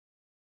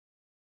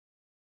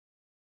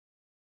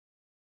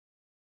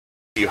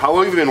How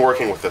long have you been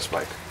working with this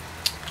bike?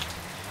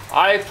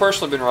 I've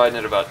personally been riding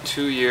it about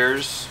 2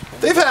 years.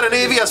 They've had an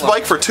ABS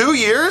bike for 2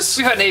 years?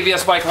 We've had an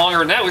ABS bike longer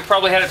than that. We've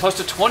probably had it close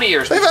to 20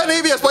 years. They've had an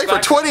ABS bike for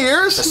 20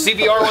 years? The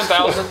CBR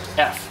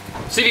 1000F.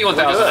 CB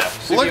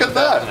 1000F. Look at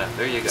that.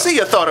 There you go. See,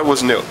 you thought it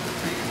was new.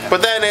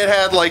 But then it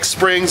had like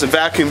springs and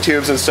vacuum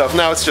tubes and stuff.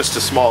 Now it's just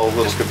a small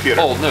little computer.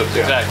 Old news,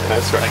 exactly.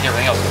 That's right. Like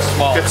everything else, it's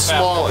small. It's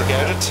smaller.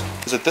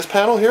 Is it this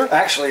panel here?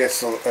 Actually,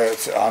 it's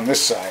on this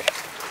side.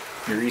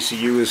 Your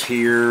ECU is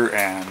here,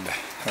 and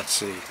let's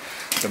see,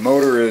 the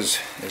motor is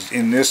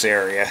in this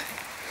area,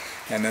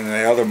 and then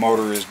the other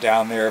motor is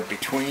down there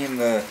between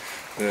the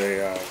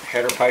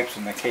header pipes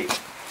and the case.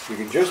 You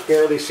can just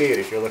barely see it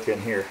if you look in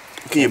here.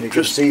 You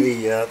can see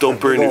the don't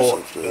burn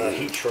yourself.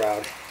 Heat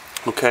shroud.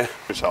 Okay.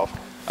 Yourself.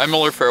 I'm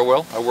Millar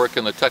Farewell. I work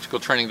in the technical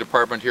training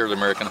department here at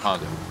American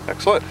Honda.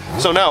 Excellent.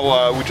 So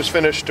now we just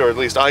finished, or at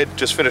least I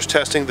just finished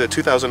testing the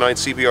 2009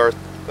 CBR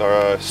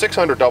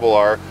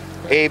 600RR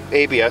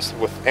ABS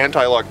with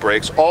anti-lock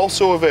brakes,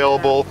 also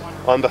available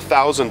on the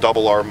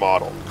 1000RR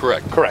model.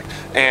 Correct. Correct.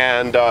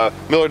 And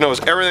Millar knows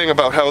everything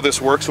about how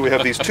this works. So we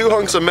have these two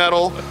hunks of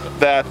metal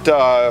that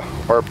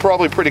are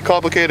probably pretty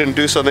complicated and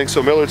do something.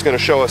 So Millar's going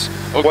to show us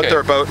what they're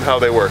about and how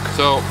they work.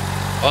 So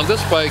on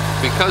this bike,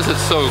 because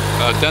it's so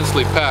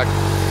densely packed,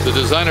 the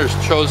designers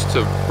chose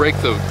to break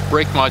the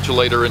brake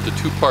modulator into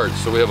two parts.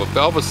 So we have a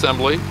valve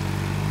assembly,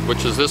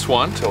 which is this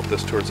one. Tilt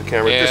this towards the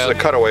camera. This is a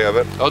cutaway of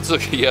it. Oh,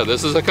 yeah,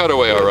 this is a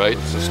cutaway, all right.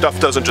 So stuff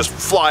doesn't just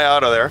fly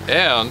out of there.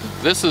 And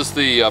this is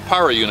the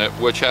power unit,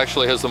 which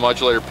actually has the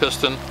modulator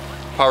piston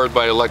powered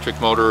by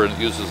electric motor, and it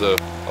uses a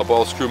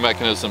ball screw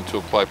mechanism to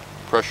apply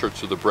pressure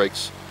to the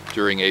brakes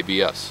during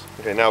ABS.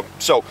 Okay, now,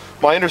 so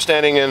my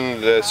understanding,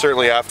 and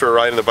certainly after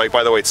riding the bike,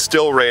 by the way, it's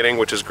still raining,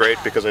 which is great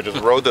because I just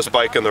rode this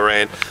bike in the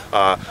rain,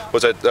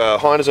 was that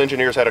Honda's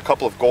engineers had a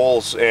couple of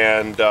goals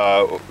and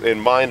in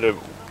mind.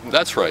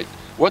 That's right.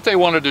 What they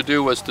wanted to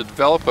do was to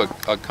develop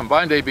a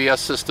combined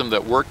ABS system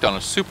that worked on a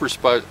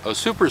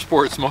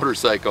SuperSports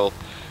motorcycle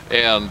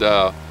and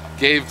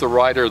gave the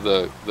rider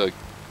the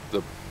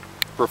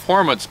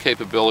performance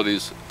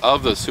capabilities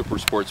of the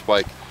SuperSports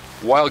bike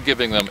while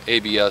giving them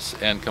ABS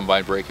and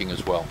combined braking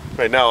as well.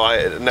 Right now,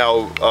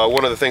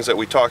 one of the things that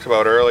we talked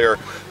about earlier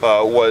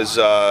was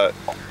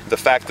the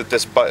fact that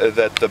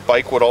the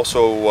bike would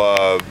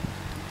also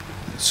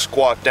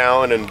squat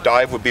down and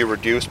dive would be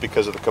reduced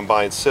because of the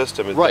combined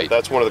system. Right.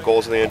 That's one of the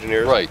goals of the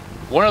engineers. Right.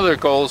 One of their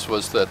goals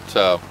was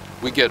that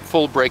we get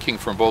full braking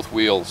from both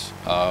wheels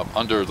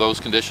under those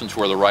conditions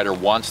where the rider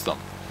wants them.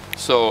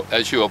 So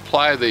as you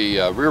apply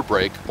the rear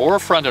brake or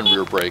front and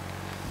rear brake,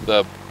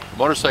 the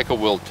motorcycle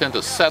will tend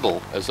to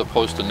settle as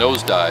opposed to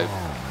nosedive,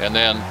 and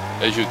then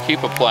as you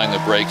keep applying the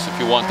brakes, if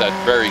you want that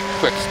very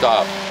quick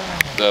stop,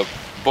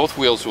 both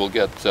wheels will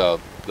get the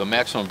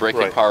maximum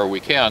braking power we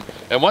can.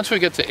 And once we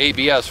get to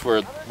ABS,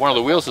 where one of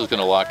the wheels is going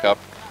to lock up,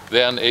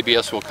 then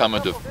ABS will come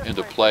into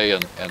play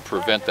and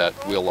prevent that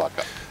wheel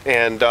lockup.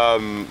 And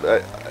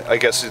I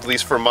guess, at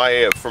least from my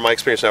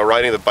experience now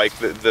riding the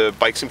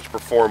bike seems to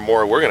perform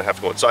more. We're going to have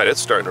to go inside.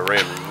 It's starting to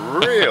rain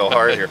real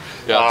hard here.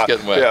 Yeah, it's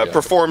getting wet. Yeah, it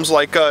performs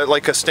like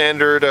a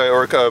standard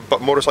or a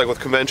motorcycle with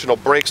conventional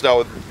brakes.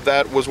 Now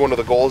that was one of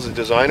the goals of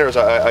designers,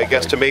 I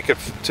guess, to make it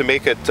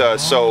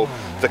so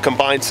the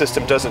combined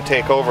system doesn't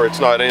take over. It's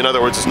not, in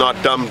other words, it's not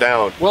dumbed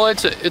down. Well,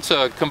 it's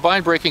a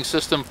combined braking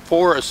system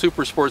for a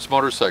SuperSports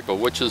motorcycle,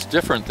 which is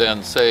different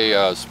than, say,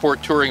 a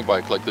sport touring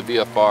bike like the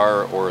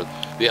VFR or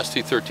the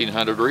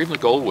ST1300 or even the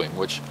Goldwing,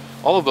 which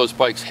all of those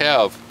bikes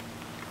have.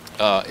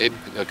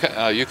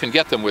 You can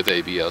get them with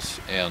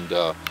ABS, and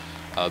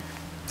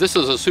this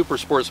is a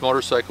SuperSports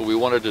motorcycle. We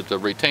wanted it to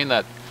retain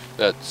that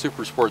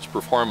SuperSports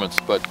performance,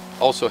 but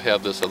also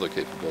have this other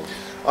capability.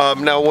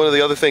 Now, one of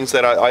the other things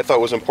that I thought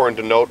was important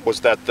to note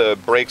was that the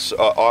brakes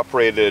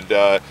operated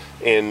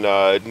in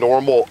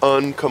normal,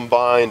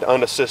 uncombined,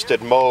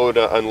 unassisted mode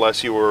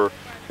unless you were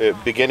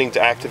beginning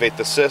to activate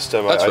the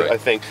system. That's right. I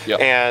think.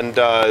 Yep. And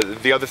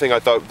the other thing I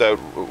thought that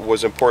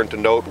was important to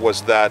note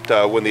was that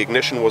when the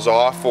ignition was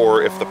off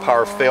or if the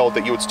power failed,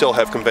 that you would still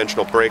have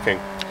conventional braking.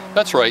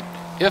 That's right.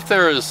 If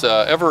there is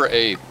ever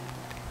a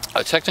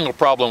technical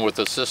problem with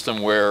the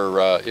system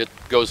where it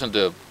goes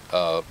into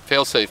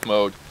fail-safe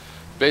mode,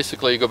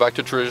 basically you go back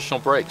to traditional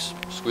brakes.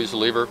 Squeeze the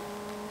lever,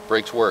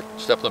 brakes work.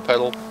 Step on the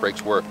pedal,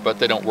 brakes work, but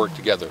they don't work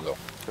together though.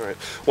 All right.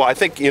 Well, I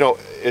think,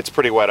 it's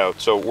pretty wet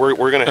out, so we're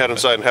going to head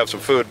inside and have some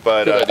food,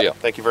 but good idea.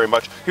 Thank you very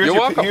much. You're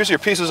welcome. Here's your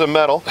pieces of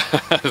metal.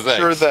 Thanks.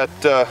 Sure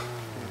that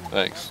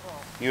Thanks.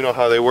 You know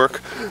how they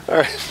work. All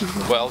right.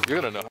 Well,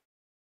 you're going to know.